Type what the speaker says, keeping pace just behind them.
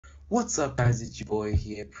What's up guys, it's your boy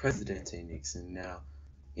here, Presidente Nixon. Now,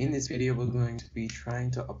 in this video we're going to be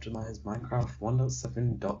trying to optimize Minecraft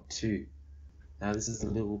 1.7.2. Now this is a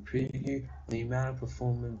little preview of the amount of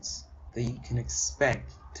performance that you can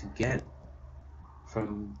expect to get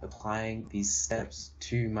from applying these steps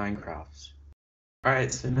to Minecraft.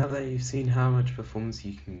 Alright, so now that you've seen how much performance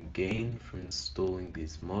you can gain from installing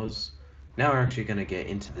these mods, now we're actually going to get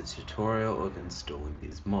into the tutorial of installing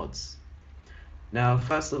these mods. Now,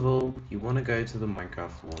 first of all, you want to go to the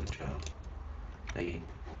Minecraft launcher.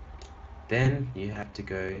 Then you have to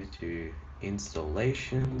go to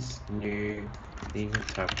installations, new, then you can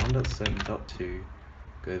type 1.7.2,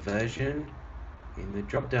 go version. In the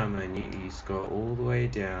drop down menu, you scroll all the way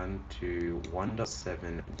down to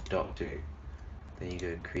 1.7.2. Then you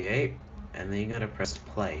go create, and then you're going to press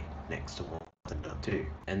play next to 1.7.2,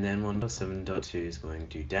 and then 1.7.2 is going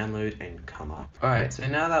to download and come up. Alright, so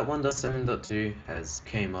now that 1.7.2 has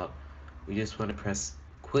came up, we just want to press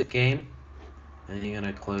quit game, and then you're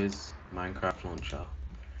going to close Minecraft launcher.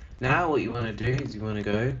 Now what you want to do is you want to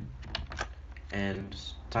go and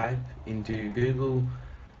type into Google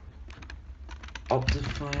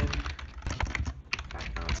Optifine, I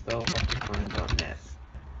can't spell, optifine.net.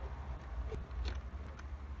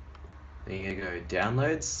 Then you're going to go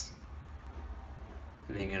downloads,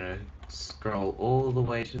 and then you're going to scroll all the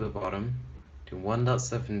way to the bottom to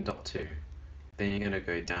 1.7.2. Then you're going to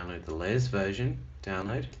go download the latest version,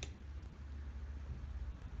 download,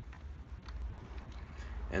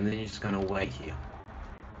 and then you're just going to wait here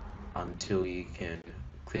until you can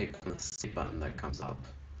click on the skip button that comes up.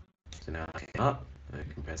 So now I can up,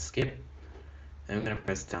 I can press skip, and I'm going to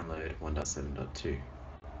press download 1.7.2.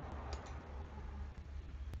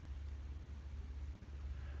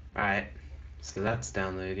 Alright, so that's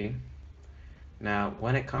downloading. Now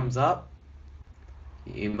when it comes up,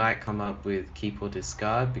 it might come up with keep or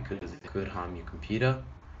discard because it could harm your computer.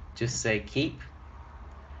 Just say keep,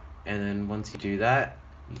 and then once you do that,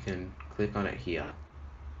 you can click on it here.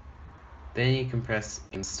 Then you can press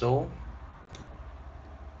install,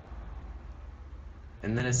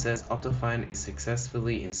 and then it says Optifine is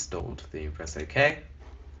successfully installed. Then you press OK.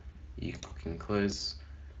 You can close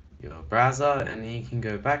your browser, and then you can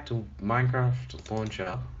go back to Minecraft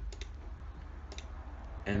launcher,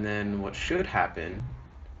 and then what should happen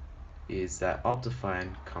is that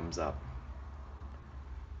Optifine comes up.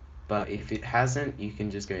 But if it hasn't, you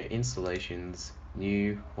can just go installations,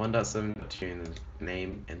 new 1.7.2 in the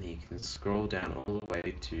name, and you can scroll down all the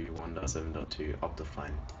way to 1.7.2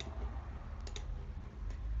 Optifine.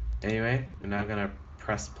 Anyway, we're now going to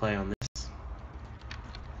press play on this,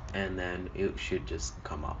 and then it should just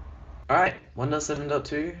come up. Alright,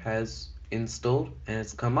 1.7.2 has installed and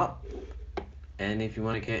it's come up. And if you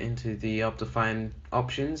want to get into the Optifine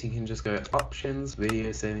options, you can just go options,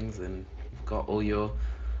 video settings, and you've got all your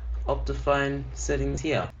Optifine settings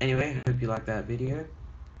here. Anyway, I hope you liked that video,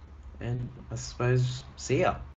 and I suppose see ya.